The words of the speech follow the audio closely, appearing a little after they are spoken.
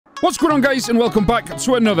What's going on, guys, and welcome back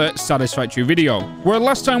to another Satisfactory video, where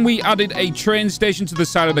last time we added a train station to the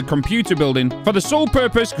side of the computer building for the sole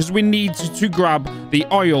purpose because we need to grab the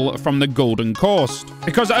oil from the Golden Coast.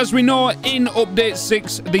 Because as we know, in Update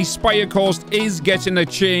 6, the Spire Coast is getting a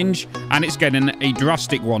change, and it's getting a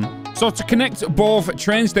drastic one. So to connect both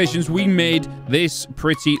train stations, we made this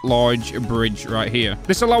pretty large bridge right here.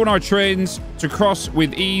 This allowing our trains to cross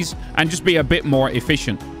with ease and just be a bit more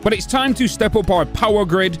efficient. But it's time to step up our power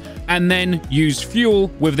grid and then use fuel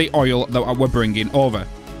with the oil that we're bringing over.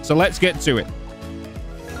 So let's get to it.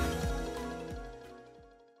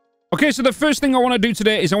 Okay, so the first thing I want to do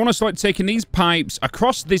today is I want to start taking these pipes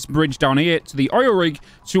across this bridge down here to the oil rig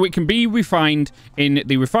so it can be refined in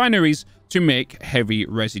the refineries to make heavy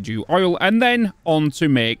residue oil and then on to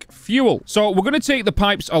make fuel. So we're going to take the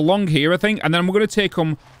pipes along here, I think, and then we're going to take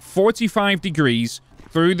them 45 degrees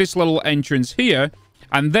through this little entrance here,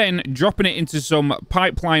 and then dropping it into some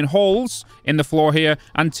pipeline holes in the floor here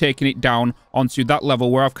and taking it down onto that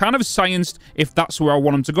level where I've kind of scienced if that's where I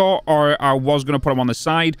want them to go, or I was going to put them on the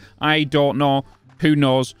side. I don't know. Who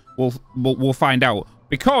knows? We'll find out.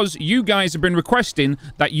 Because you guys have been requesting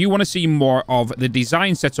that you want to see more of the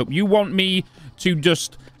design setup. You want me to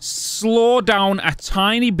just slow down a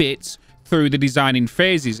tiny bit through the designing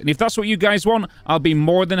phases. And if that's what you guys want, I'll be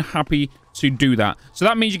more than happy to do that. So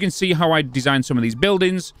that means you can see how I design some of these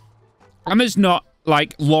buildings. And there's not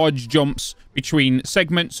like large jumps between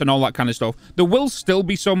segments and all that kind of stuff. There will still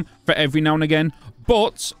be some for every now and again,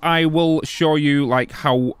 but I will show you like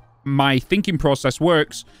how my thinking process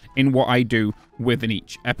works in what I do within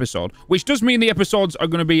each episode, which does mean the episodes are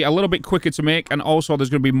going to be a little bit quicker to make, and also there's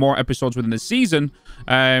going to be more episodes within the season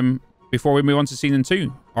before we move on to season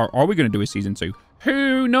 2. Or are we going to do a season 2?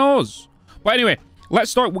 Who knows? But anyway,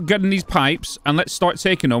 let's start getting these pipes and let's start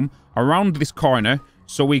taking them around this corner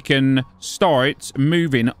so we can start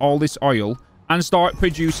moving all this oil and start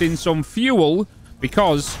producing some fuel,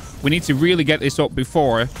 because we need to really get this up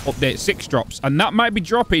before Update 6 drops. And that might be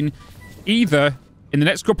dropping either in the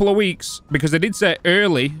next couple of weeks, because they did say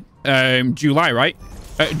early July, right?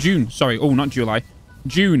 June, sorry. Oh, not July.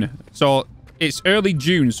 June. So it's early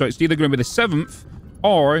June. So it's either going to be the 7th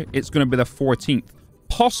or it's going to be the 14th.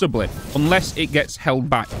 Possibly, unless it gets held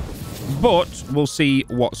back. But we'll see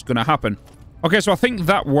what's going to happen. Okay, so I think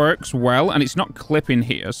that works well, and it's not clipping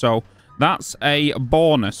here. So that's a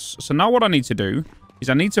bonus. So now what I need to do is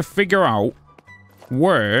I need to figure out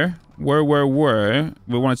where we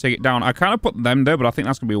want to take it down. I kind of put them there, but I think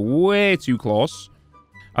that's going to be way too close.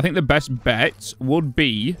 I think the best bet would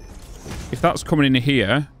be, if that's coming in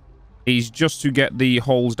here, is just to get the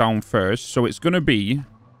holes down first. So it's going to be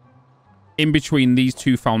in between these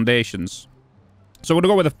two foundations. So we're going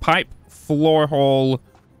to go with a pipe floor hole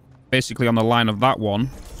basically on the line of that one.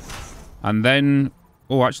 And then,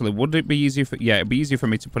 oh, actually, would it be easier for, yeah, it'd be easier for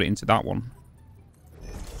me to put it into that one.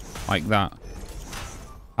 Like that.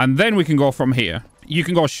 And then we can go from here. You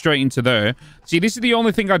can go straight into there. See, this is the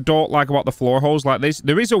only thing I don't like about the floor holes like this.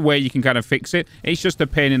 There is a way you can kind of fix it. It's just a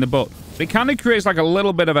pain in the butt. But it kind of creates like a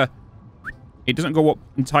little bit of a... It doesn't go up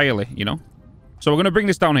entirely, you know? So we're going to bring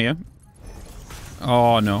this down here.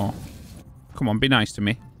 Oh, no. Come on, be nice to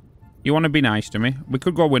me. You want to be nice to me? We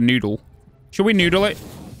could go with noodle. Should we noodle it?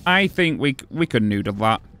 I think we could noodle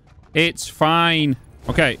that. It's fine.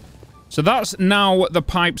 Okay. So that's now the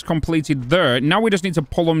pipes completed there. Now we just need to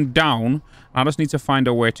pull them down. I just need to find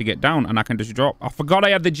a way to get down, and I can just drop. I forgot I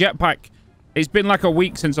had the jetpack. It's been like a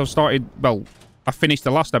week since I've started. Well, I finished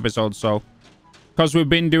the last episode, so. Because we've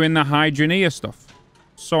been doing the Hydroneer stuff.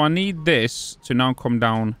 So I need this to now come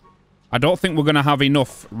down. I don't think we're going to have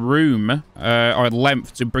enough room or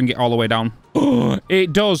length to bring it all the way down.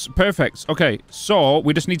 It does. Perfect. Okay, so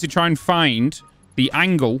we just need to try and find the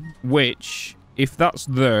angle, which... If that's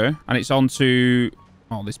there, and it's onto...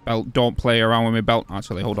 Oh, this belt. Don't play around with my belt.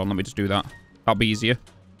 Actually, hold on. Let me just do that. That'll be easier.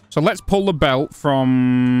 So let's pull the belt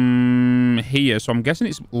from here. So I'm guessing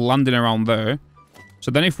it's landing around there. So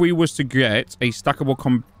then if we was to get a stackable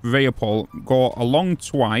conveyor pole, go along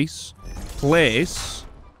twice, place,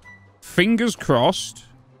 fingers crossed,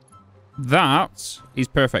 that is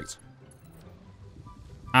perfect.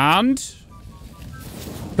 And...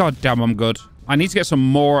 God damn, I'm good. I need to get some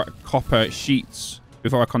more copper sheets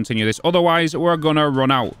before I continue this. Otherwise, we're going to run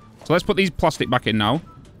out. So let's put these plastic back in now.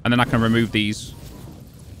 And then I can remove these.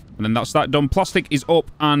 And then that's that done. Plastic is up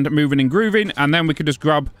and moving and grooving. And then we can just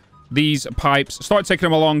grab these pipes, start taking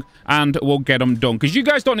them along, and we'll get them done. Because you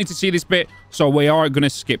guys don't need to see this bit. So we are going to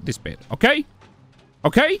skip this bit. Okay?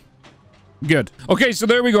 Okay? Good. Okay, so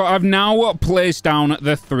there we go. I've now placed down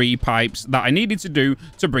the 3 pipes that I needed to do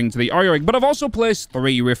to bring to the oil rig, but I've also placed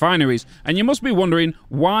 3 refineries. And you must be wondering,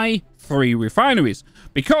 why 3 refineries?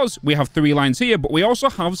 Because we have 3 lines here, but we also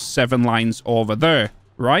have 7 lines over there,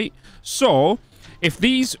 right? So if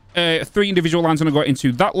these 3 individual lines are going to go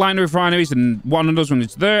into that line of refineries, and one of those one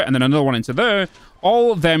into there, and then another one into there,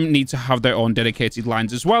 all of them need to have their own dedicated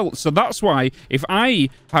lines as well. So that's why, if I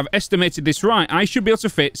have estimated this right, I should be able to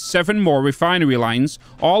fit 7 more refinery lines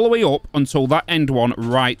all the way up until that end one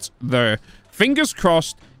right there. Fingers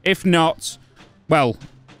crossed. If not, well,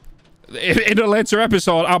 in a later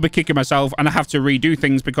episode, I'll be kicking myself and I have to redo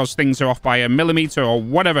things because things are off by a millimeter or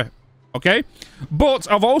whatever. Okay?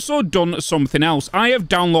 But I've also done something else. I have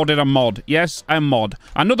downloaded a mod. Yes, a mod.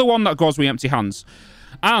 Another one that goes with empty hands.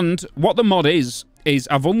 And what the mod is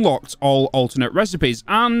I've unlocked all alternate recipes.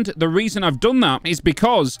 And the reason I've done that is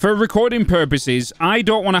because, for recording purposes, I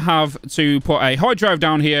don't want to have to put a hard drive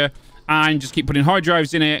down here and just keep putting hard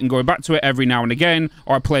drives in it and going back to it every now and again,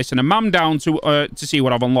 or placing a MAM down to see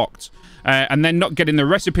what I've unlocked. And then not getting the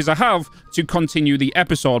recipes I have to continue the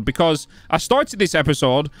episode, because I started this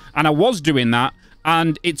episode and I was doing that,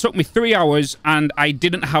 and it took me 3 hours and I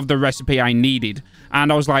didn't have the recipe I needed.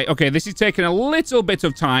 And I was like, okay, this is taking a little bit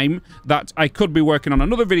of time that I could be working on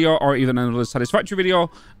another video or even another Satisfactory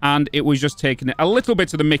video, and it was just taking a little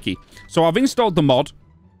bit of the mickey. So I've installed the mod,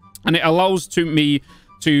 and it allows me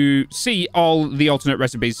to see all the alternate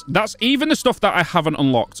recipes. That's even the stuff that I haven't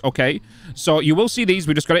unlocked, okay? So you will see these.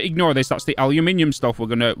 We just got to ignore this. That's the aluminium stuff. We're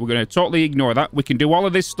gonna totally ignore that. We can do all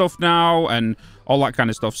of this stuff now and all that kind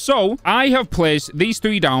of stuff. So I have placed these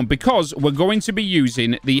 3 down because we're going to be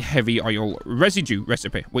using the heavy oil residue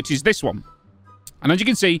recipe, which is this one. And as you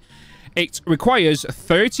can see, it requires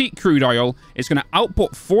 30 crude oil. It's going to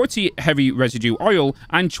output 40 heavy residue oil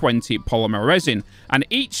and 20 polymer resin. And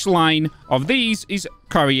each line of these is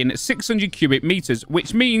carrying 600 cubic meters,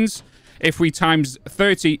 which means if we times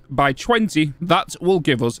 30 by 20, that will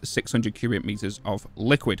give us 600 cubic meters of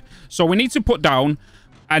liquid. So we need to put down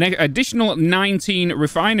an additional 19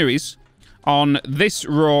 refineries on this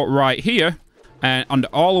row right here, and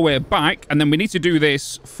all the way back, and then we need to do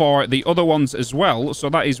this for the other ones as well. So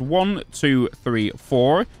that is 1, 2, 3,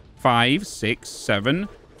 4, 5, 6, 7,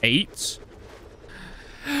 8,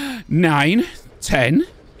 9, 10,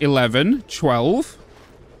 11, 12,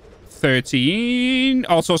 13,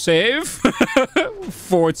 also save,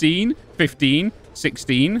 14, 15,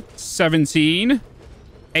 16, 17,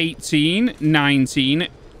 18, 19,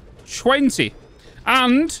 20.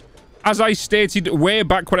 And as I stated way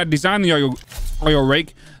back when I designed the oil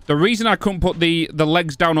rig, the reason I couldn't put the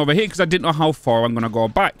legs down over here because I didn't know how far I'm going to go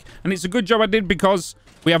back. And it's a good job I did, because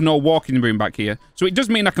we have no walking room back here. So it does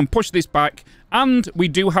mean I can push this back, and we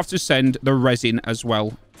do have to send the resin as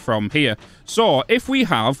well from here. So if we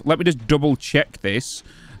have, let me just double check this.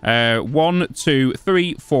 1, 2,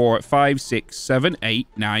 3, 4, 5, 6, 7, 8,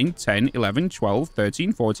 9, 10, 11, 12,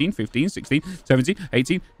 13, 14, 15, 16, 17,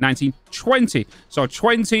 18, 19, 20. So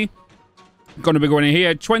 20... going to be going in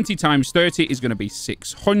here. 20 times 30 is going to be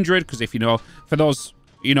 600, because if you know, for those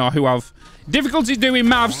who have difficulty doing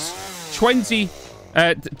maths,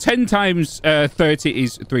 10 times 30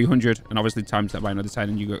 is 300, and obviously times that by another 10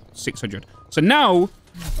 and you got 600. So now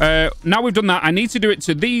we've done that, I need to do it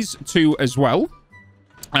to these 2 as well,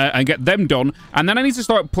 and get them done, and then I need to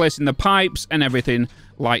start placing the pipes and everything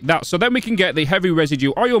like that. So then we can get the heavy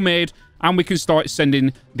residue oil made, and we can start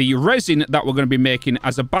sending the resin that we're going to be making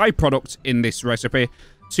as a byproduct in this recipe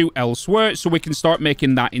to elsewhere, so we can start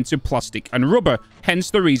making that into plastic and rubber.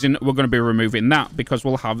 Hence the reason we're going to be removing that, because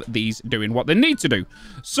we'll have these doing what they need to do.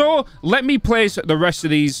 So let me place the rest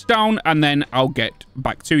of these down, and then I'll get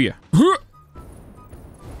back to you.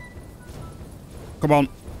 Come on.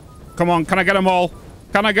 Come on. Can I get them all?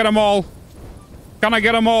 Can I get them all? Can I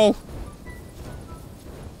get them all?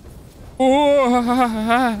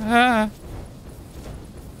 Oh,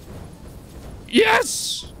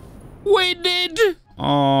 yes! We did!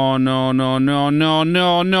 Oh, no, no, no, no,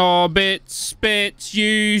 no, no. Bitz,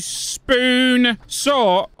 you spoon.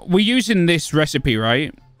 So, we're using this recipe,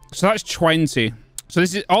 right? So that's 20. So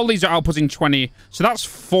this is, all these are outputting 20. So that's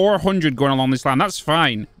 400 going along this line. That's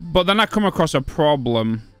fine. But then I come across a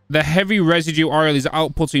problem. The heavy residue oil is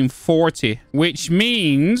outputting 40, which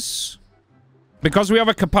means, because we have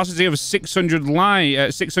a capacity of 600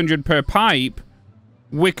 per pipe,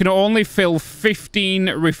 we can only fill 15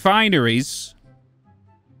 refineries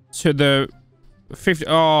to the 50.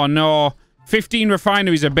 Oh no, 15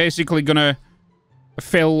 refineries are basically gonna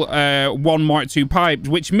fill 1 Mark II pipes,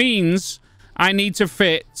 which means I need to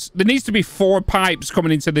fit. There needs to be 4 pipes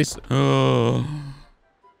coming into this.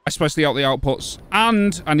 especially out the outputs.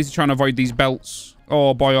 And I need to try and avoid these belts.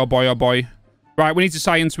 Oh boy, oh boy, oh boy. Right, we need to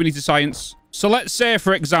science, we need to science. So let's say,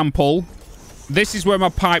 for example, this is where my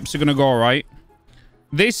pipes are going to go, right?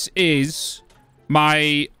 This is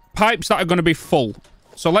my pipes that are going to be full.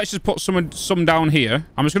 So let's just put some down here.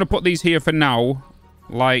 I'm just going to put these here for now,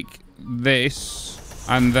 like this.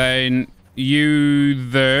 And then you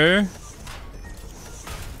there.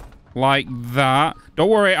 Like that. Don't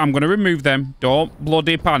worry, I'm going to remove them. Don't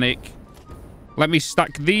bloody panic. Let me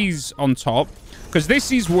stack these on top. Because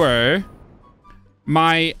this is where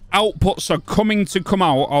my outputs are coming to come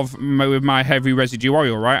out of with my heavy residue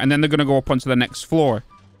oil, right? And then they're going to go up onto the next floor.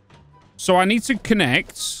 So I need to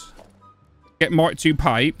connect, get Mark II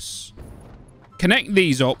pipes, connect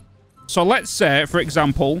these up. So let's say, for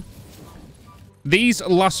example, these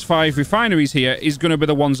last 5 refineries here is going to be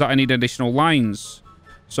the ones that I need additional lines.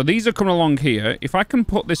 So these are coming along here. If I can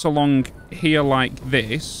put this along here like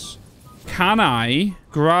this, can I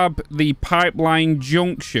grab the pipeline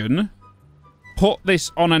junction, put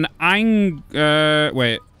this on an angle?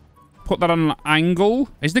 Wait, put that on an angle.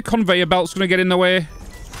 Is the conveyor belts going to get in the way?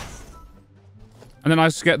 And then I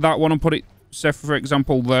just get that one and put it, say, for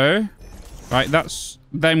example, there. Right, that's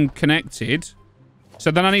them connected.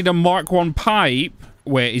 So then I need a Mark I pipe.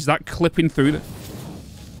 Wait, is that clipping through the...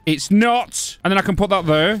 It's not. And then I can put that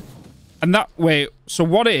there. And that... Wait, so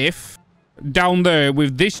what if down there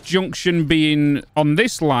with this junction being on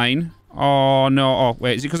this line... Oh, no. Oh,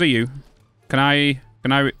 wait, is it because of you? Can I...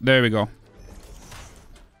 There we go.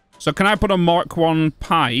 So can I put a Mark I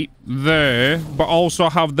pipe there, but also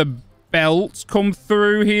have the belts come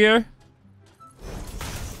through here?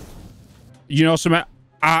 You know something?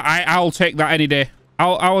 I'll take that any day.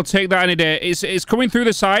 I'll take that any day. It's coming through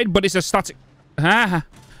the side, but it's a static... but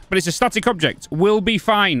it's a static object. We'll be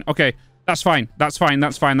fine. Okay, that's fine. That's fine.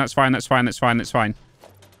 That's fine. That's fine. That's fine. That's fine. That's fine.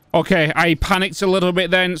 Okay, I panicked a little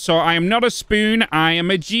bit then. So I am not a spoon. I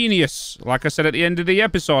am a genius. Like I said at the end of the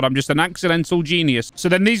episode, I'm just an accidental genius. So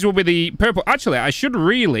then these will be the purple... Actually, I should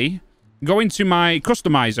really go into my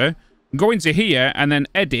customizer, go into here, and then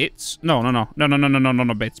edit. No,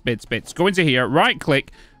 Bitz. Go into here,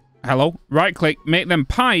 right-click. Hello. Right-click, make them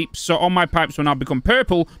pipes. So all my pipes will now become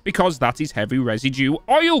purple because that is heavy residue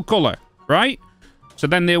oil color, right? So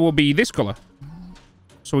then there will be this color.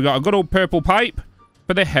 So we got a good old purple pipe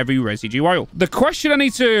for the heavy residue oil. The question I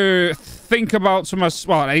need to think about to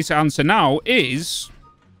well, I need to answer now is,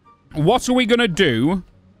 what are we going to do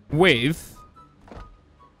with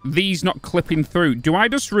these not clipping through? Do I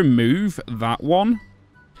just remove that one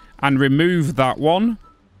and remove that one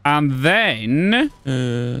and then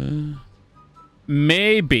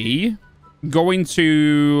maybe go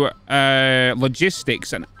into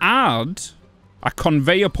logistics and add a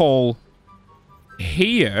conveyor pole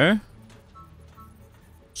here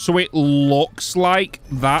so it looks like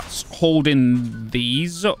that's holding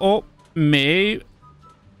these up? Maybe,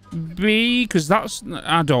 because that's...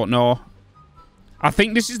 I don't know. I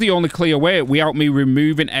think this is the only clear way without me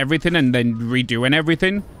removing everything and then redoing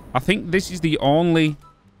everything. I think this is the only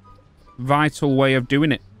vital way of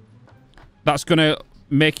doing it. That's going to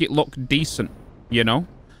make it look decent, you know?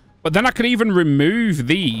 But then I can even remove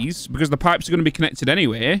these because the pipes are going to be connected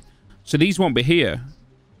anyway. So these won't be here.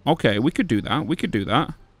 Okay, we could do that. We could do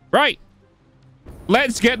that. Right.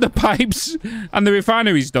 Let's get the pipes and the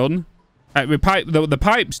refineries done. The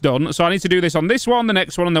pipe's done, so I need to do this on this one, the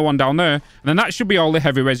next one, and the one down there. And then that should be all the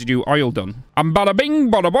heavy residue oil done. And bada bing,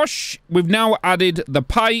 bada bosh, we've now added the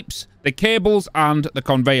pipes, the cables, and the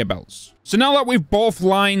conveyor belts. So now that we've both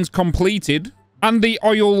lines completed, and the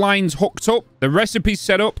oil lines hooked up, the recipe's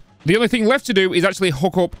set up, the only thing left to do is actually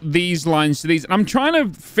hook up these lines to these. And I'm trying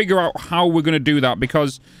to figure out how we're going to do that,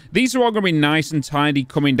 because these are all going to be nice and tidy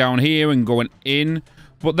coming down here and going in.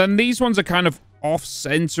 But then these ones are kind of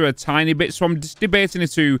off-center a tiny bit, so I'm just debating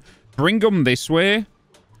it to bring them this way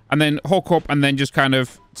and then hook up and then just kind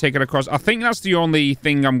of take it across. I think that's the only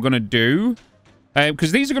thing I'm going to do,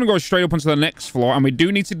 because these are going to go straight up onto the next floor, and we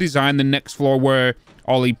do need to design the next floor where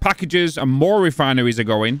all the packages and more refineries are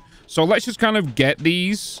going. So let's just kind of get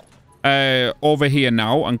these over here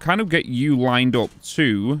now and kind of get you lined up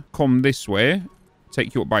to come this way,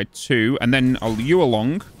 take you up by 2, and then you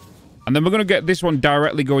along. And then we're going to get this one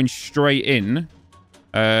directly going straight in.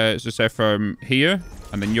 So say from here.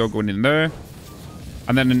 And then you're going in there.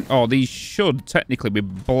 And then, oh, these should technically be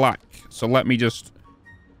black. So let me just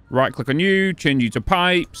right-click on you. Change you to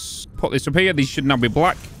pipes. Put this up here. These should now be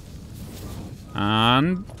black.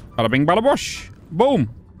 And bada bing, bada bosh. Boom.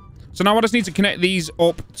 So now I just need to connect these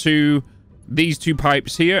up to these two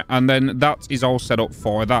pipes here, and then that is all set up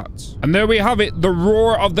for that. And there we have it. The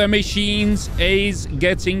roar of the machines is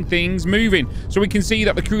getting things moving. So we can see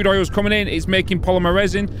that the crude oil is coming in, it's making polymer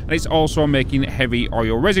resin, and it's also making heavy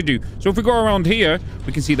oil residue. So if we go around here,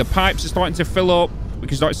 we can see the pipes are starting to fill up. We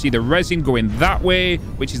can start to see the resin going that way,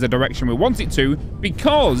 which is the direction we want it to,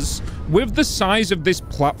 because with the size of this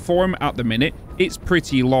platform at the minute, it's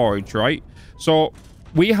pretty large, right? So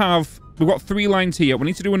we've got 3 lines here. We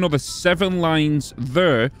need to do another 7 lines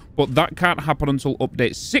there, but that can't happen until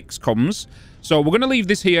update 6 comes. So we're going to leave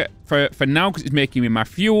this here for now because it's making me my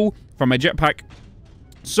fuel from my jetpack.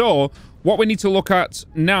 So what we need to look at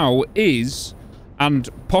now is, and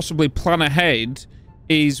possibly plan ahead,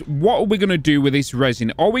 is what are we going to do with this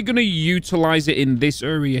resin? Are we going to utilize it in this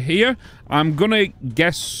area here? I'm going to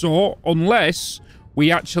guess so, unless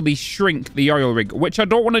we actually shrink the oil rig, which I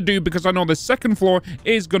don't want to do because I know the second floor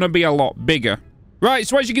is going to be a lot bigger. Right,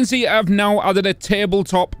 so as you can see, I've now added a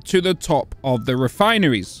tabletop to the top of the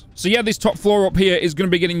refineries. So yeah, this top floor up here is going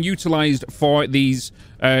to be getting utilized for these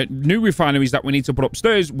new refineries that we need to put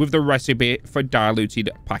upstairs with the recipe for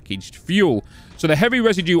diluted packaged fuel. So the heavy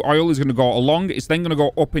residue oil is going to go along. It's then going to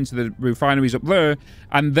go up into the refineries up there,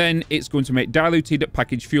 and then it's going to make diluted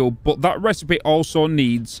packaged fuel. But that recipe also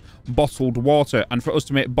needs bottled water. And for us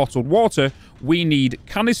to make bottled water, we need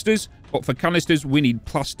canisters. But for canisters, we need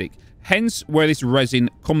plastic. Hence where this resin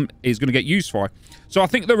is going to get used for. So I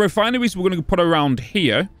think the refineries we're going to put around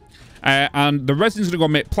here. And the resin's going to go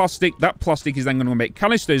make plastic. That plastic is then going to make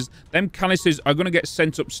canisters. Them canisters are going to get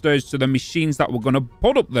sent upstairs to the machines that we're going to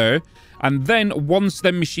put up there. And then once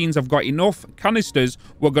them machines have got enough canisters,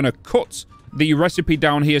 we're going to cut the recipe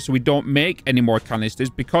down here so we don't make any more canisters,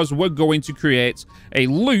 because we're going to create a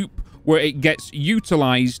loop where it gets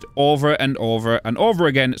utilized over and over and over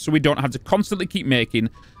again, so we don't have to constantly keep making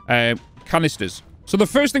canisters. So the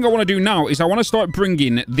first thing I want to do now is I want to start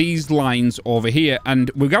bringing these lines over here,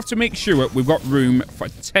 and we have to make sure we've got room for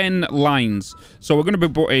 10 lines. So we're going to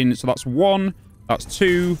be putting, so that's 1, that's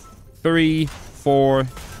 2, 3, 4,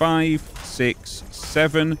 5, 6,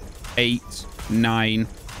 7, 8, 9,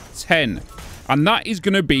 10. And that is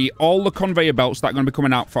going to be all the conveyor belts that are going to be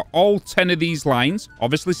coming out for all 10 of these lines.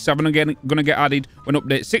 Obviously, 7 are going to get added when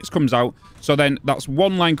update 6 comes out. So then that's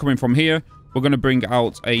 1 line coming from here. We're going to bring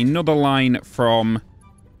out another line from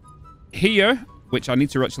here, which I need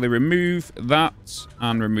to actually remove that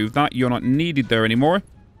and remove that. You're not needed there anymore. And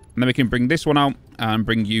then we can bring this one out and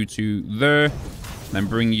bring you to there. And then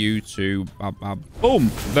bring you to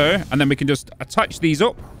boom, there. And then we can just attach these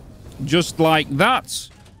up just like that.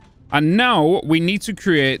 And now we need to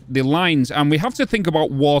create the lines, and we have to think about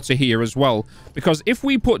water here as well, because if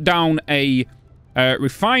we put down a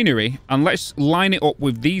refinery, and let's line it up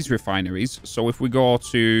with these refineries. So if we go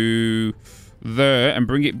to there and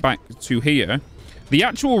bring it back to here, the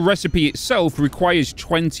actual recipe itself requires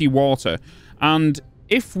 20 water. And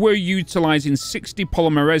if we're utilizing 60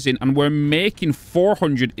 polymer resin and we're making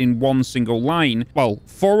 400 in one single line, well,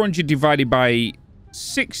 400 divided by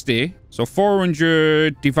 60, so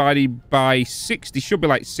 400 divided by 60 should be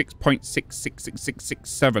like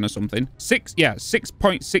 6.666667 or something.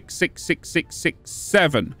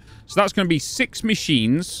 6.666667. So that's going to be 6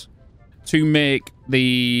 machines to make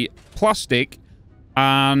the plastic,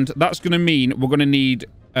 and that's going to mean we're going to need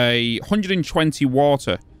 120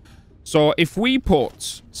 water. So if we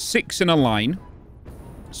put 6 in a line,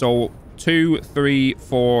 so 2, 3,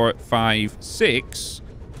 4, 5, 6,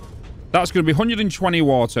 that's going to be 120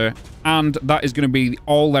 water, and that is going to be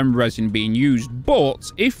all them resin being used.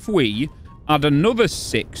 But if we add another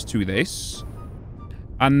 6 to this,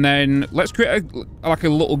 and then let's create like a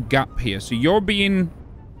little gap here. So you're being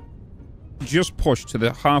just pushed to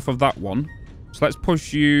the half of that one. So let's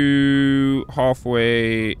push you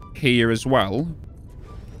halfway here as well.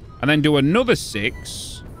 And then do another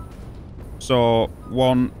 6. So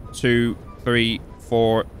 1, 2, 3,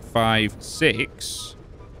 4, 5, 6.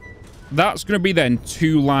 That's going to be then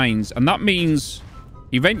 2 lines. And that means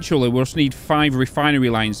eventually we'll just need 5 refinery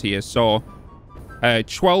lines here. So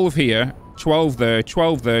 12 here, 12 there,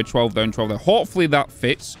 12 there, 12 there, and 12 there. Hopefully that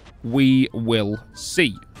fits. We will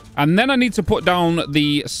see. And then I need to put down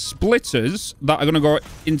the splitters that are going to go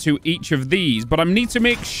into each of these. But I need to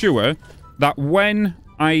make sure that when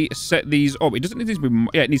I set these up, it doesn't need to be,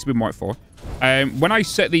 yeah, it needs to be marked for. When I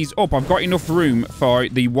set these up, I've got enough room for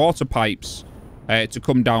the water pipes to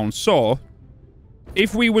come down. So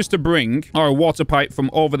if we was to bring our water pipe from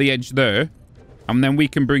over the edge there, and then we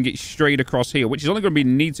can bring it straight across here, which is only going to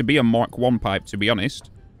need to be a Mark 1 pipe, to be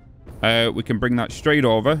honest. We can bring that straight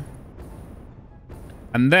over,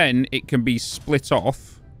 and then it can be split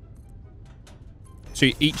off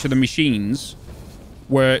to each of the machines,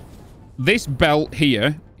 where this belt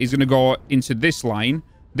here is going to go into this line.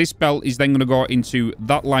 This belt is then going to go into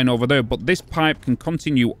that line over there, but this pipe can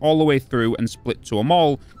continue all the way through and split to them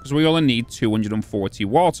all, because we only need 240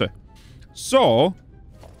 water. So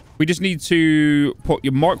we just need to put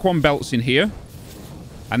your Mark 1 belts in here,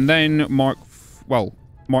 and then Mark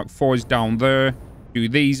 4 is down there. Do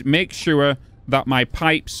these. Make sure that my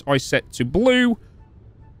pipes are set to blue.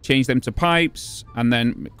 Change them to pipes, and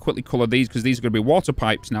then quickly color these, because these are going to be water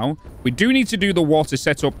pipes now. We do need to do the water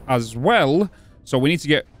setup as well, so we need to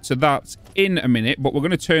get to that in a minute, but we're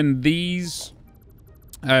going to turn these,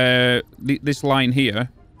 this line here.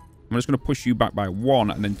 I'm just going to push you back by 1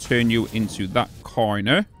 and then turn you into that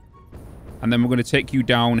corner. And then we're going to take you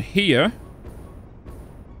down here,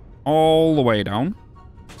 all the way down.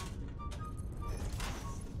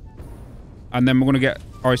 And then we're going to get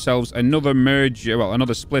ourselves another merger, well,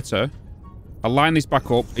 another splitter. Align this back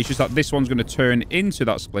up. It's just that this one's going to turn into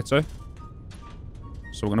that splitter.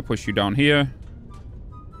 So we're going to push you down here.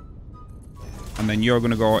 And then you're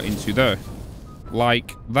going to go into there.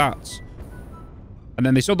 Like that. And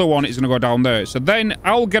then this other one is going to go down there. So then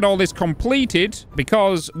I'll get all this completed,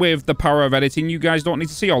 because with the power of editing, you guys don't need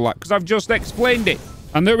to see all that, because I've just explained it.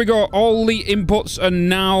 And there we go. All the inputs are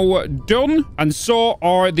now done, and so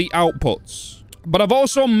are the outputs. But I've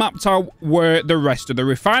also mapped out where the rest of the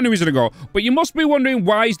refineries are going to go. But you must be wondering,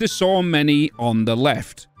 why is there so many on the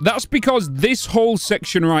left? That's because this whole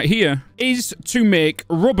section right here is to make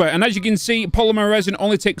rubber. And as you can see, polymer resin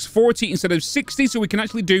only takes 40 instead of 60. So we can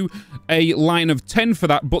actually do a line of 10 for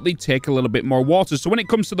that, but they take a little bit more water. So when it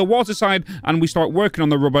comes to the water side and we start working on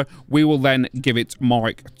the rubber, we will then give it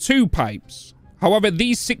Mark 2 pipes. However,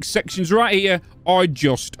 these 6 sections right here are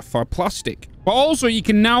just for plastic. But also, you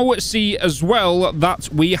can now see as well that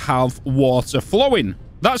we have water flowing.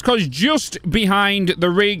 That's because just behind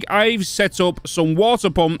the rig, I've set up some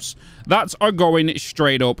water pumps that are going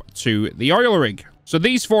straight up to the oil rig. So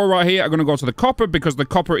these 4 right here are going to go to the copper, because the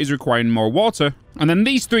copper is requiring more water. And then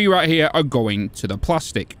these 3 right here are going to the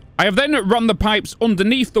plastic. I have then run the pipes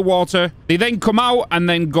underneath the water. They then come out and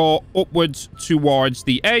then go upwards towards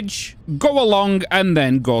the edge, go along, and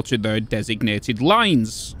then go to their designated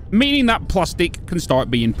lines, meaning that plastic can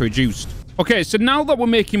start being produced. Okay, so now that we're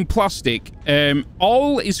making plastic,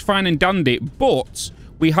 all is fine and dandy, but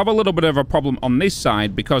we have a little bit of a problem on this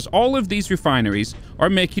side, because all of these refineries are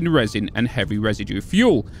making resin and heavy residue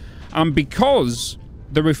fuel. And because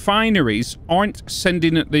the refineries aren't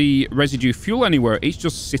sending the residue fuel anywhere, it's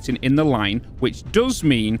just sitting in the line, which does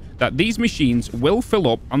mean that these machines will fill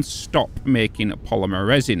up and stop making polymer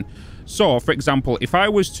resin. So, for example, if I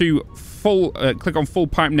was to click on full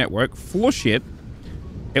pipe network, flush it,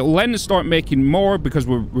 it'll then start making more, because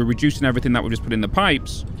we're reducing everything that we just put in the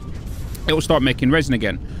pipes. It will start making resin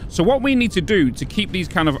again. So what we need to do to keep these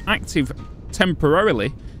kind of active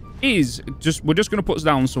temporarily is we're just going to put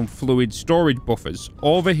down some fluid storage buffers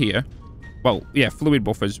over here. Well, yeah, fluid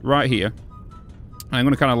buffers right here. And I'm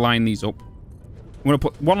going to kind of line these up. I'm going to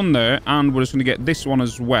put 1 on there, and we're just going to get this one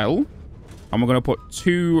as well. And we're going to put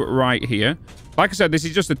 2 right here. Like I said, this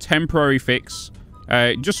is just a temporary fix,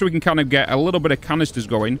 just so we can kind of get a little bit of canisters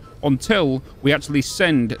going until we actually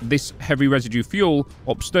send this heavy residue fuel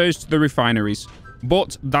upstairs to the refineries.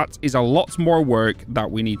 But that is a lot more work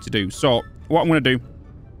that we need to do. So what I'm going to do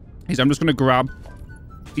is I'm just going to grab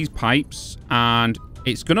these pipes, and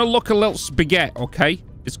it's going to look a little spaghetti, okay?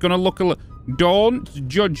 It's going to look a little... Don't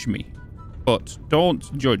judge me, but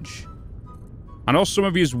don't judge. I know some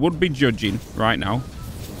of you would be judging right now.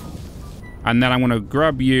 And then I'm going to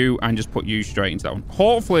grab you and just put you straight into that one.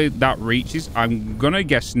 Hopefully that reaches. I'm going to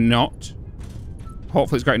guess not.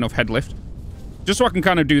 Hopefully it's got enough head lift. Just so I can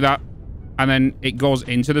kind of do that. And then it goes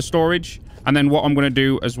into the storage. And then what I'm going to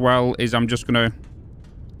do as well is I'm just going to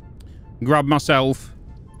grab myself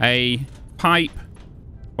a pipe.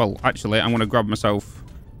 Well, actually, I'm going to grab myself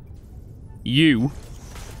you.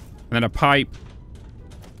 And then a pipe.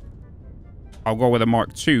 I'll go with a Mark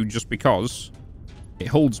II just because it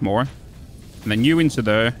holds more. And then you into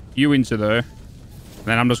there. You into there. And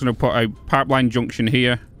then I'm just going to put a pipeline junction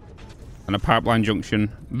here. And a pipeline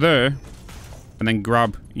junction there. And then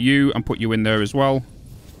grab you and put you in there as well.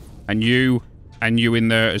 And you in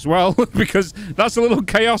there as well. Because that's a little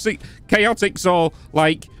chaotic. So,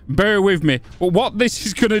 like, bear with me. But what this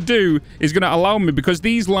is going to do is going to allow me, because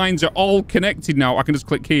these lines are all connected now. I can just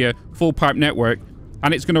click here, full pipe network.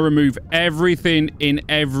 And it's going to remove everything in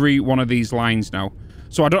every one of these lines now.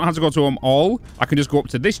 So I don't have to go to them all. I can just go up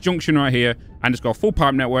to this junction right here and just go full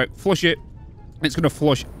pipe network, flush it. It's going to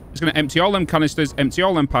flush. It's going to empty all them canisters, empty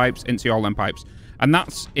all them pipes, empty all them pipes. And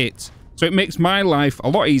that's it. So it makes my life a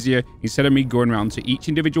lot easier instead of me going around to each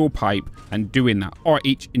individual pipe and doing that, or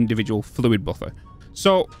each individual fluid buffer.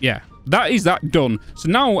 So yeah, that is that done. So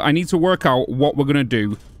now I need to work out what we're going to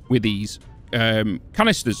do with these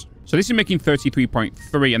canisters. So this is making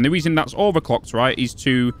 33.3, and the reason that's overclocked, right, is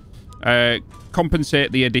to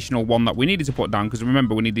compensate the additional one that we needed to put down, because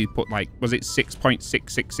remember we needed to put, like, was it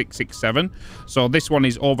 6.66667? So this one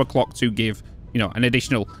is overclocked to give, you know, an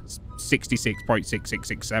additional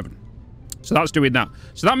 66.6667. So that's doing that.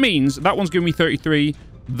 So that means that one's giving me 33,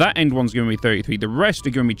 that end one's giving me 33, the rest are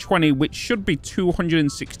giving me 20, which should be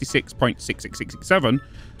 266.6667.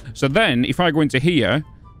 So then if I go into here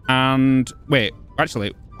and wait,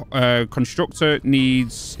 actually, constructor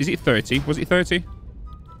needs, is it 30? Was it 30?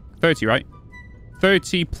 30, right?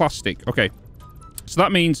 30 plastic. Okay. So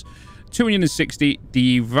that means 260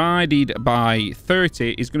 divided by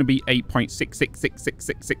 30 is going to be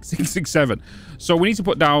 8.66666667. So we need to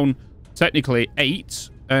put down technically 8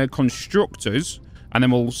 constructors, and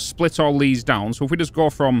then we'll split all these down. So if we just go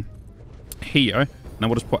from here, then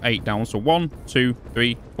we'll just put 8 down. So 1, 2,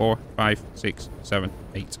 3, 4, 5, 6, 7,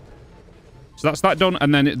 8. So that's that done.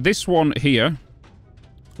 And then this one here,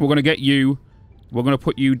 we're going to get you, we're going to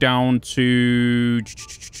put you down to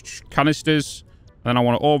canisters. Then I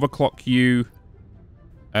want to overclock you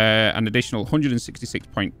an additional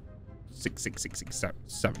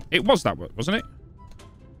 166.66667. It was that word, wasn't it?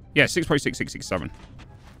 Yeah, 6.6667.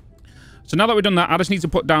 So now that we've done that, I just need to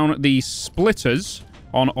put down the splitters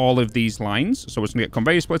on all of these lines. So we're just going to get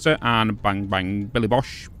conveyor splitter and bang, bang, Billy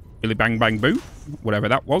Bosh, Billy Bang, Bang, Boo, whatever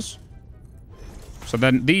that was. So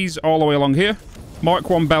then these all the way along here. Mark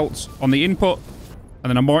 1 belt on the input, and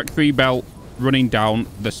then a Mark 3 belt running down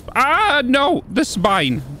the the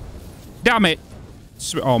spine. Damn it.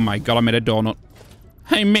 Oh my god, I made a donut.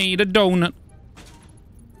 I made a donut.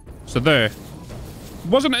 So there.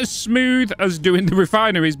 Wasn't as smooth as doing the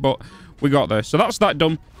refineries, but we got there. So that's that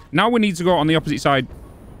done. Now we need to go on the opposite side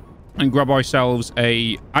and grab ourselves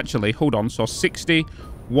a... Actually, hold on. So 60,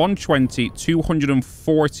 120,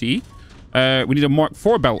 240. We need a Mark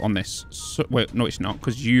 4 belt on this. So, wait, no, it's not,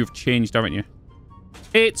 because you've changed, haven't you?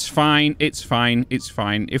 It's fine. It's fine. It's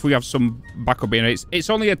fine. If we have some backup in it, it's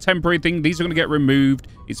only a temporary thing. These are going to get removed.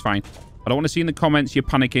 It's fine. I don't want to see in the comments you're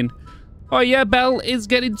panicking. Oh, yeah, belt is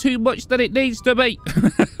getting too much than it needs to be.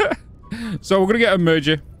 So we're going to get a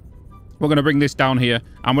merger. We're going to bring this down here,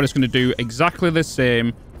 and we're just going to do exactly the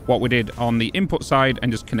same what we did on the input side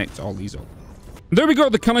and just connect all these up. There we go.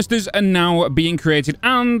 The canisters are now being created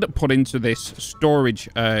and put into this storage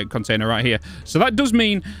container right here. So that does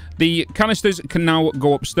mean the canisters can now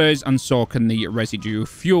go upstairs, and so can the residue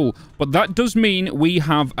fuel. But that does mean we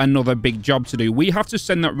have another big job to do. We have to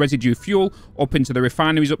send that residue fuel up into the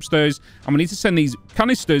refineries upstairs, and we need to send these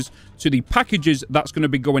canisters to the packages that's going to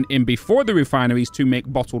be going in before the refineries to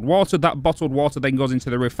make bottled water. That bottled water then goes into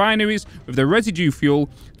the refineries with the residue fuel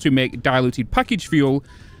to make diluted packaged fuel.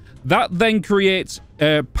 That then creates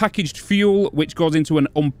packaged fuel, which goes into an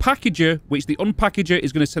unpackager, which the unpackager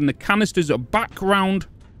is going to send the canisters back round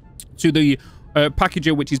to the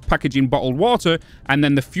packager, which is packaging bottled water, and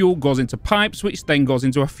then the fuel goes into pipes, which then goes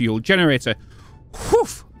into a fuel generator. Whew,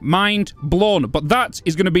 mind blown. But that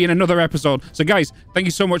is going to be in another episode. So guys, thank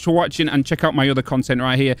you so much for watching, and check out my other content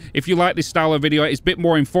right here. If you like this style of video, it's a bit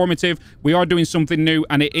more informative. We are doing something new,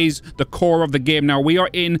 and it is the core of the game now. We are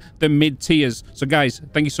in the mid tiers. So guys,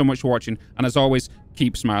 thank you so much for watching, and as always,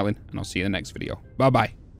 keep smiling, and I'll see you in the next video. Bye bye.